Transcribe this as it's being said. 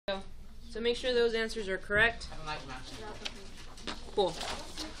So make sure those answers are correct. Cool.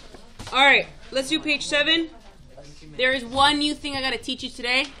 All right, let's do page 7. There is one new thing I got to teach you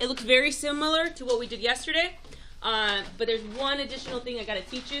today. It looks very similar to what we did yesterday, but there's one additional thing I got to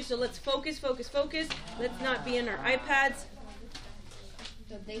teach you. So let's focus, focus, focus. Let's not be in our iPads.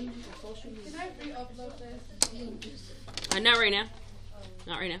 Can I re-upload this? Not right now.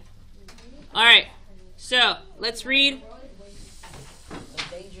 Not right now. All right, so let's read.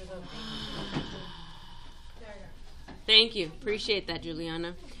 Thank you. Appreciate that,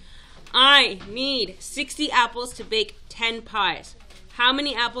 Juliana. I need 60 apples to bake 10 pies. How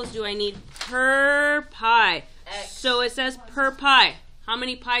many apples do I need per pie? X. So it says per pie. How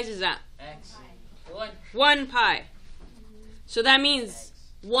many pies is that? X. 1 pie. So that means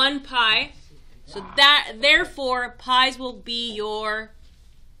 1 pie. So that, therefore, pies will be your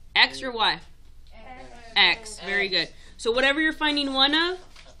X or Y? X. Very good. So whatever you're finding one of,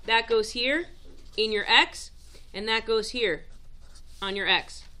 that goes here in your X, and that goes here on your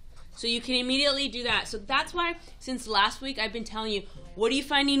X. So you can immediately do that. So that's why, since last week, I've been telling you, what are you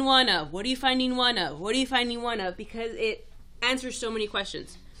finding one of? What are you finding one of? What are you finding one of? Because it answers so many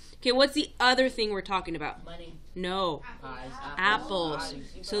questions. Okay, what's the other thing we're talking about? Money. No. Pies. Apples.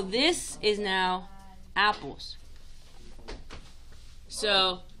 So this is now apples.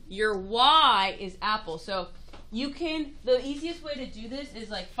 So your Y is apple. So you can, the easiest way to do this is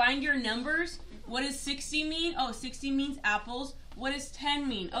like find your numbers. What does 60 mean? Oh, 60 means apples. What does 10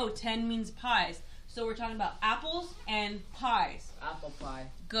 mean? Oh, 10 means pies. So we're talking about apples and pies. Apple pie.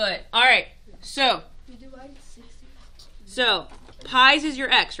 Good. All right. So pies is your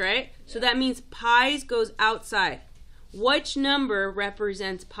X, right? So that means pies goes outside. Which number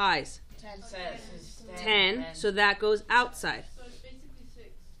represents pies? 10. So that goes outside. So it's basically 6.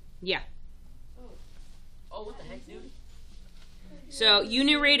 Yeah. Oh, what the heck, dude? So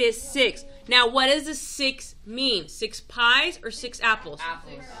unit rate is 6. Now, what does a 6 mean? 6 pies or 6 apples?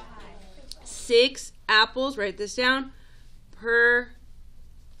 Apples. 6 apples, write this down, per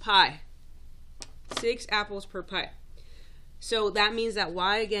pie. 6 apples per pie. So that means that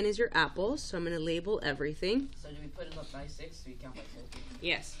Y again is your apples. So I'm going to label everything. So do we put it up by 6 so we count by 6?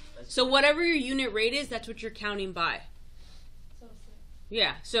 Yes. So whatever your unit rate is, that's what you're counting by. So 6.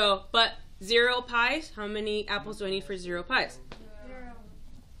 Yeah. So, but 0 pies, how many apples do I need for 0 pies? 0.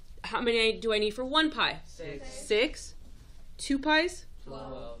 How many do I need for 1 pie? 6. 6. 2 pies?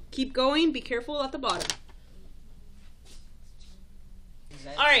 12. Keep going. Be careful at the bottom.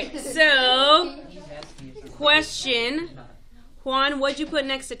 Exactly. All right. So, question. Juan, what'd you put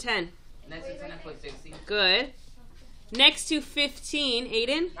next to 10? Next to 10, I put 60. Good. Next to 15,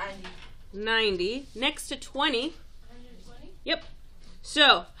 Aiden? 90. 90. Next to 20? 120? Yep.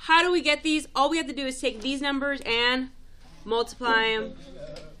 So, how do we get these? All we have to do is take these numbers and multiply them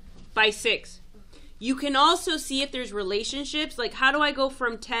by 6. You can also see if there's relationships. Like, how do I go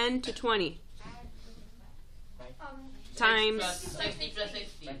from 10 to 20? Times. 60 plus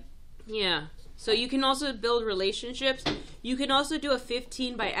 60. Yeah. So you can also build relationships. You can also do a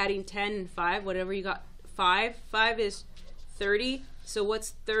 15 by adding 10 and 5, whatever you got. 5. 5 is 30. So what's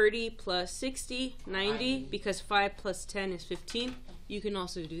 30 plus 60? 90. Because 5 plus 10 is 15. You can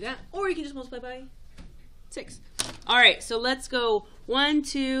also do that. Or you can just multiply by 6. All right, so let's go 1,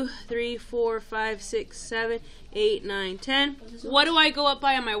 2, 3, 4, 5, 6, 7, 8, 9, 10. What do I go up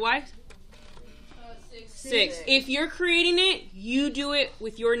by on my Y? 6. 6. If you're creating it, you do it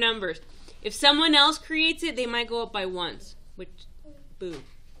with your numbers. If someone else creates it, they might go up by ones. Which, boo.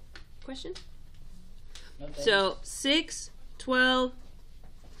 Question? Okay. So 6, 12,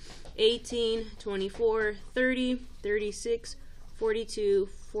 18, 24, 30, 36, 42,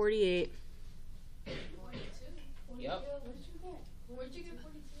 48. Yep. Where'd you get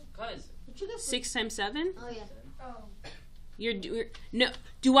 42? Cuz. 6 times 7? Oh, yeah. Oh. No.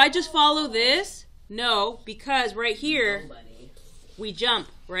 Do I just follow this? No, because right here Nobody. we jump,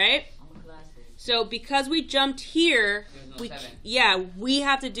 right? I'm a classic. So because we jumped here, There's no 7. we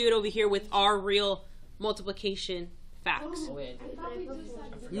have to do it over here with our real multiplication facts. Oh, wait.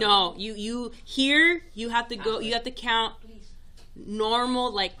 No, you here you have to go. You have to count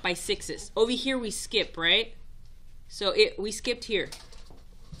normal like by 6s. Over here we skip, right? So we skipped here.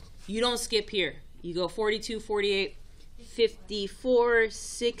 You don't skip here. You go 42, 48, 54,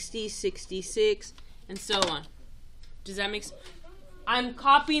 60, 66, and so on. Does that make sense? I'm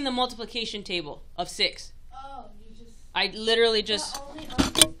copying the multiplication table of 6. Oh, you just. I literally just But only on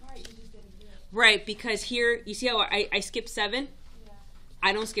this part you just didn't do it. right because here you see how I skip 7. Yeah.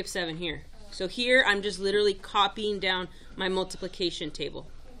 I don't skip 7 here. So here I'm just literally copying down my multiplication table.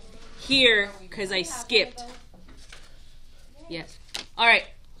 Here, because I skipped. Yes. All right.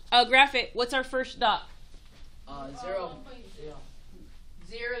 Graph it. What's our first dot? 0.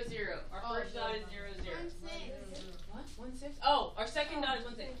 0, 0. Our first dot is 0, 0. What? 1, 6? Oh, our second dot is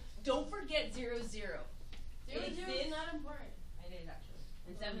 1, 6. Don't forget 0, 0. 0, 0 is not important. It is actually.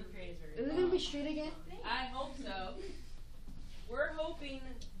 In 7th grade is very Is it gonna be straight again? I hope so. We're hoping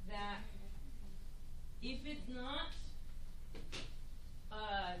that if it's not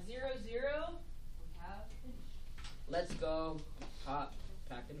 0, 0, we have finished. Let's go. Hot.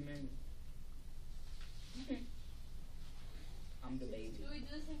 Pack in a minute. I'm the baby. Do we do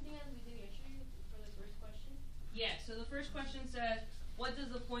the same thing as we did yesterday for the first question? Yeah, so the first question says, what does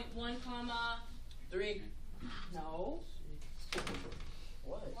the point 1, comma? 3. No.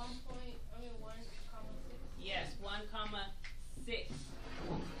 What? 1 comma 6. Yes, 1, comma 6.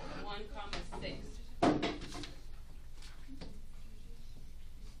 1, comma 6.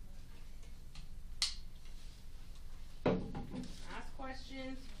 Ask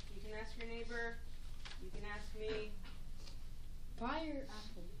questions. You can ask your neighbor. You can ask me. Fire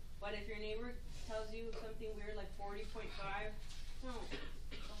apple. But if your neighbor tells you something weird like 40.5, don't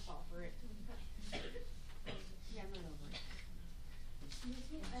fall for it. Yeah, I'm not over it.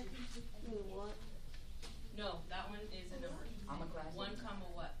 What? No, that one is a number. I'm a class. 1, comma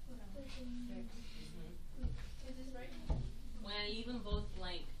what? Is this right? When even both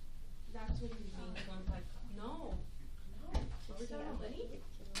blank. That's what you mean. No. Are we talking about money?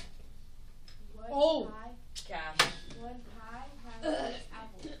 Oh. Cash. 1 pie has 6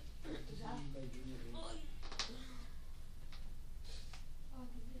 apples.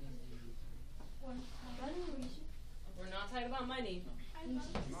 We're not talking about money.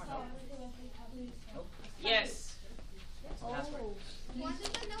 Nope. Yes. Password. Why does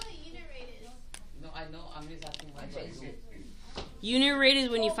it know what unit rate is? No, I know. I'm just asking why. Unit rate is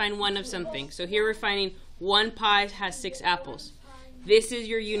when you find one of something. So here we're finding 1 pie has 6 apples. This is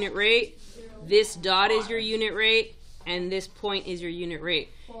your unit rate. This dot is your unit rate. And this point is your unit rate.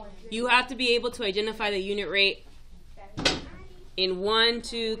 You have to be able to identify the unit rate in 1,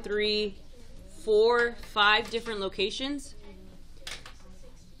 2, 3, 4, 5 different locations.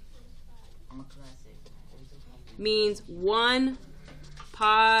 I'm a classic. Means 1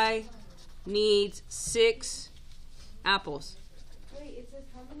 pie needs 6 apples. Wait, it says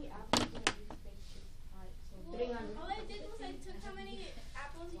how many apples do you expect this pie? So 300. All I did was I took how many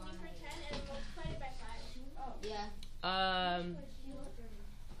apples you need for 10 and multiplied it by 5. Oh. Yeah.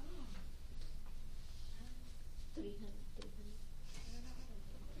 300.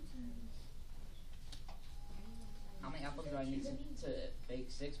 How many apples do I need to bake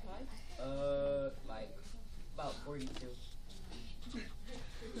 6 pies? Like about 42.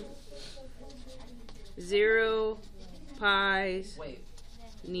 0 pies Wait,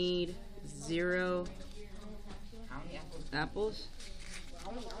 need 0 how many apples? apples.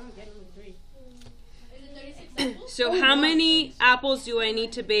 I'm getting 3. Is it 36 apples? So how many apples do I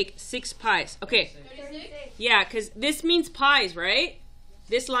need to bake 6 pies? Okay, 36? yeah, because this means pies, right?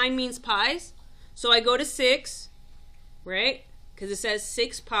 This line means pies. So I go to 6, right? Because it says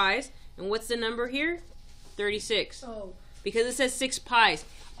 6 pies. And what's the number here? 36. Oh. Because it says 6 pies.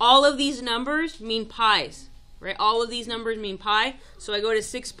 All of these numbers mean pies, right? All of these numbers mean pie. So I go to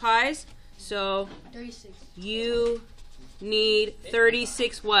 6 pies. So 36. you need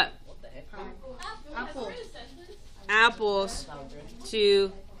 36 what? What the heck? Apple. Apples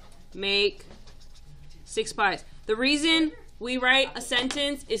to make 6 pies. The reason we write a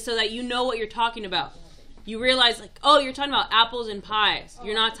sentence is so that you know what you're talking about. You realize, like, oh, you're talking about apples and pies.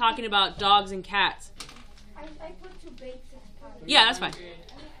 You're not talking about dogs and cats. I put to bake 6 pies. Yeah, that's fine.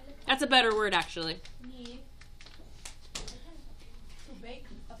 That's a better word, actually. Need to bake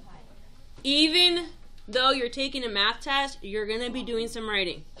a pie. Even though you're taking a math test, you're going to be doing some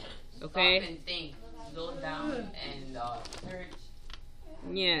writing. Okay? Stop and think. Slow down and search.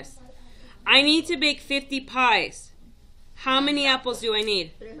 Yes. I need to bake 50 pies. How many apples do I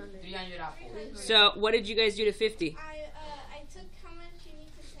need? 300. 300 apples. So, what did you guys do to 50? I took how much you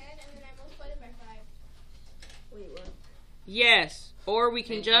need to 10 and then I multiplied it by 5. Wait, what? Yes. Or we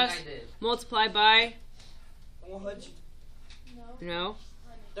can Same thing just I did. multiply by, 100. no.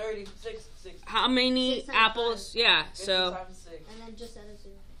 36. 6. How many 6 times apples? Yeah, so, times 6. And then just add a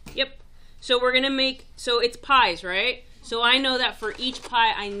 0. yep. So we're going to make, so it's pies, right? So I know that for each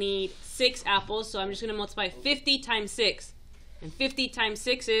pie I need 6 apples, so I'm just going to multiply 50 times 6. And 50 times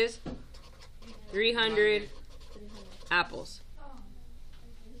 6 is 300 apples.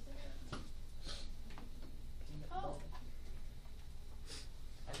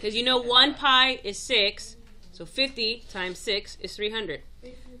 Because you know 1 pie is 6, so 50 times 6 is 300. I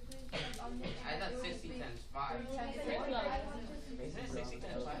thought 60 times 5. Isn't it 60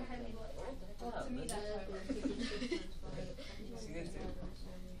 times 5?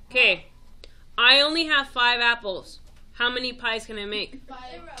 Okay. I only have 5 apples. How many pies can I make?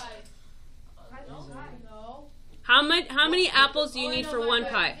 How many apples do you need for 1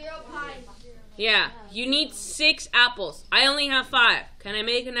 pie? 0 pies. Yeah, you need 6 apples. I only have 5. Can I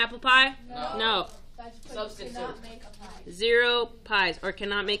make an apple pie? No. Substitute. 0 pies, or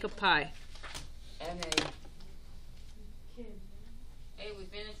cannot make a pie. NA. Hey, we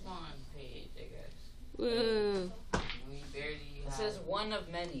finished one page, I guess. Woo. We barely It have. says one of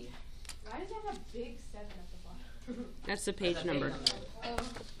many. Why does it have a big 7 at the bottom? That's the page number.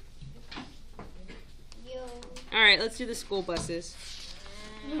 Yo. All right, let's do the school buses.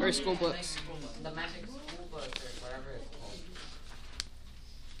 Or school books. The magic school bus or whatever it's called.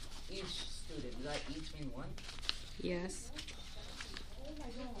 Each student. Does that each mean 1? Yes.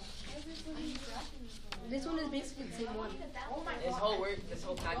 This one is basically the same one. This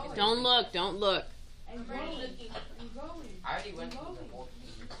whole package. Don't look. And growing. And growing. I already went through the whole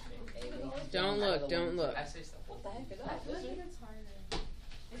page. Don't look. That's just the whole thing. I feel like it's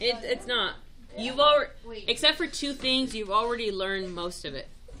harder. It's not. You've already, except for 2 things, you've already learned most of it.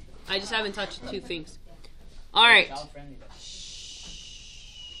 I just haven't touched 2 things. All right. Child-friendly,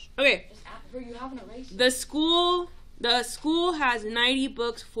 though. Okay. Just after you have an erase. The school has 90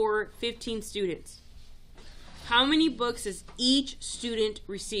 books for 15 students. How many books does each student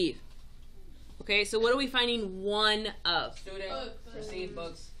receive? Okay, so what are we finding 1 of? Student. Receive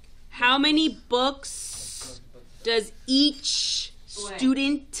books. How many books does each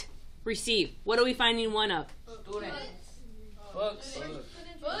student receive? What are we finding 1 of? Student. Books.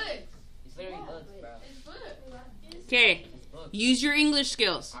 Books. It's literally books, bro. Okay, It's books. use your English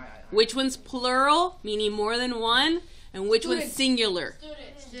skills. Which one's plural, meaning more than 1, and which one's singular?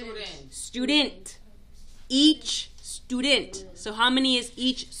 Student. Student. Each student. So how many is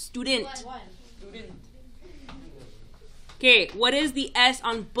each student? Student. Okay, what does the S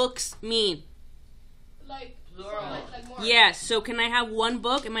on books mean? Like Plural. like more. Yes, so can I have 1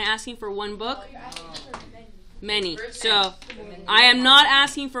 book? Am I asking for 1 book? You're asking for Many. many. So I am not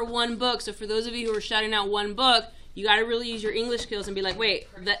asking for 1 book. So for those of you who are shouting out 1 book, you got to really use your English skills and be like, wait,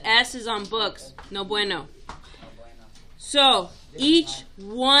 the S is on books. No bueno. So each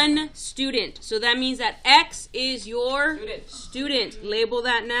 1 student. So that means that X is your student. Label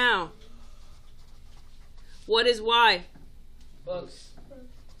that now. What is Y? Books.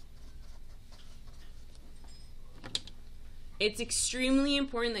 It's extremely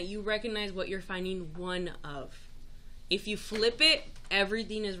important that you recognize what you're finding 1 of. If you flip it,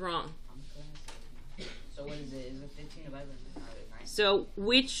 everything is wrong. So what is it? Is it 15 divided by 9? So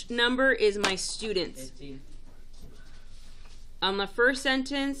which number is my students? 15. On the first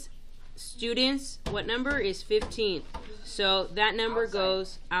sentence, students, what number is 15? So that number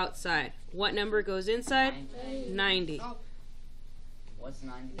goes outside. What number goes inside? 90. What's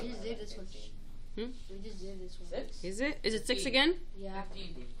 90? We just did this one. We just did this one. 6? Is it? Is it 6 again? Yeah.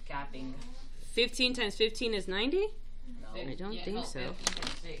 Capping. 15 times 15 is 90? No. I don't Yeah, think no, so. 15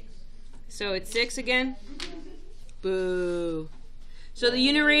 and 6. So it's 6 again? Boo. So the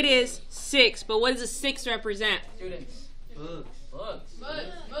unit rate is 6, but what does a 6 represent? Students. Books. Books.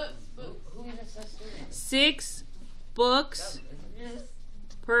 Books. Who even says students? 6 books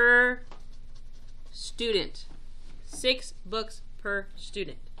per student. 6 books per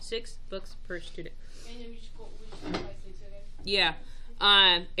student. 6 books per student. And then we just go by 6 again. Yeah.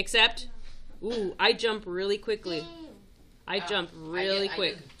 Except, ooh, I jump really quickly. I jump really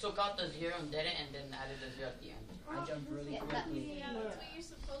quick. I just took out the 0 and did it, and then added the 0 at the end. I jump really quickly. Yeah, that's what you're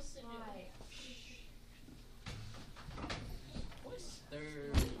supposed to do. What's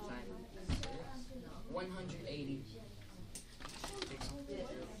third time? 180.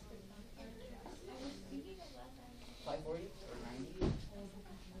 540 or 90?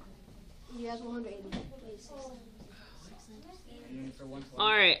 He has 180. And for 120.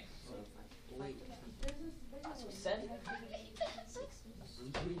 All right. That's what he said.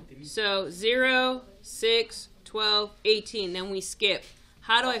 So 0, 6, 12, 18. Then we skip.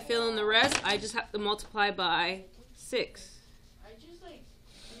 How do I fill in the rest? I just have to multiply by 6. I just like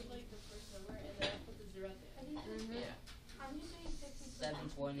do like the first number and then I put the 0 at the end. Yeah. I'm just doing 50.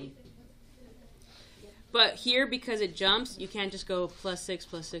 720. But here, because it jumps, you can't just go plus 6,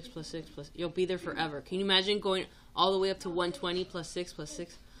 plus 6, plus 6, plus... You'll be there forever. Can you imagine going all the way up to 120 plus 6, plus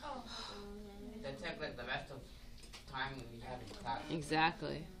 6? That took like the rest of time we had in class.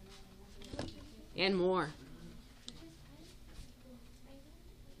 Exactly. And more.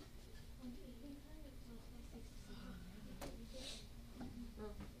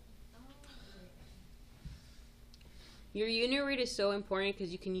 Your unit rate is so important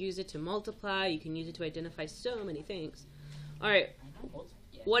because you can use it to multiply. You can use it to identify so many things. All right. I know most.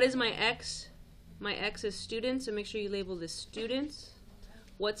 Yeah. What is my X? My X is students, so make sure you label this students.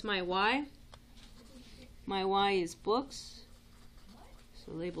 What's my Y? My Y is books,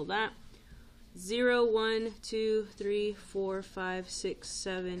 so label that. 0, 1, 2, 3, 4, 5, 6,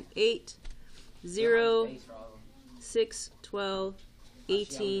 7, 8. 0, Space for all of them. 6, 12,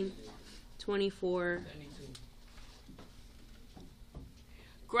 18, 24. 22.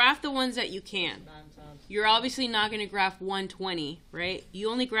 Graph the ones that you can. You're obviously not going to graph 120, right? You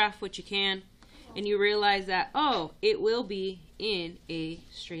only graph what you can, and you realize that, oh, it will be in a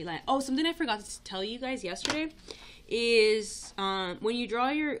straight line. Oh, something I forgot to tell you guys yesterday is when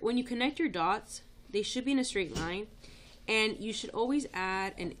you connect your dots, they should be in a straight line, and you should always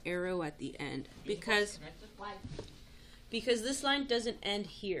add an arrow at the end because this line doesn't end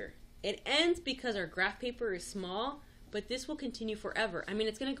here. It ends because our graph paper is small, but this will continue forever. I mean,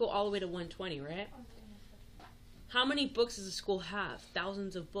 it's going to go all the way to 120, right? How many books does a school have?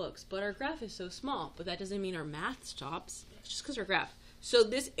 Thousands of books. But our graph is so small. But that doesn't mean our math stops. It's just because our graph. So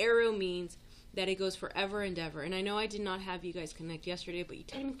this arrow means that it goes forever and ever. And I know I did not have you guys connect yesterday, but you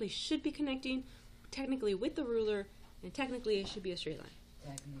technically should be connecting technically with the ruler, and technically it should be a straight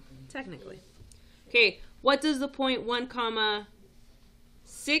line. Technically. Okay, what does the point 1,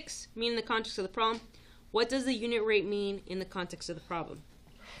 6 mean in the context of the problem? What does the unit rate mean in the context of the problem?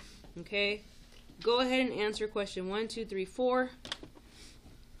 Okay, go ahead and answer question 1, 2, 3, 4.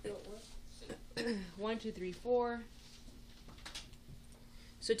 1, 2, 3, 4.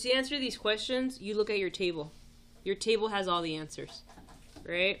 So to answer these questions, you look at your table. Your table has all the answers,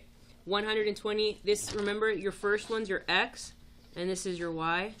 right? 120, this, remember, your first one's your X, and this is your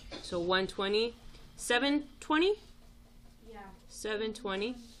Y. So 120. 720? Yeah.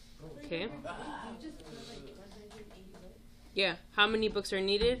 720. Okay. Yeah. How many books are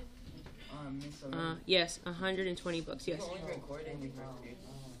needed? Yes, 120 books. Yes.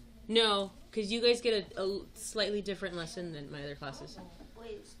 No, because you guys get a slightly different lesson than my other classes.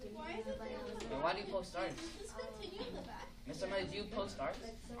 Why do you post stars? Let's continue in the back. Miss Somebody, do you post stars?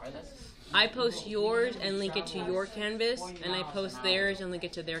 Are this? I post yours and link it to your canvas, and I post theirs and link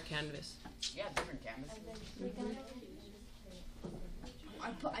it to their canvas. Yeah, different canvas.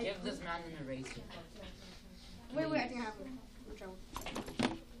 Give this man an eraser. Wait, I think I have one. I'm trouble.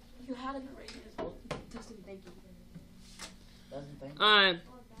 You had an eraser. Justin, thank you. Doesn't think.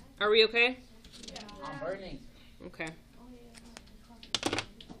 Are we okay? I'm burning. Okay.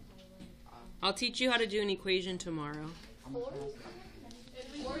 I'll teach you how to do an equation tomorrow. I'm a fast.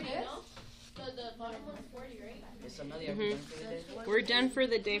 40, no? The bottom one's 40, right? Is somebody ever done for the day? We're done for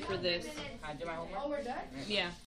the day for this. Can I do my homework? Oh, we're done? Yeah.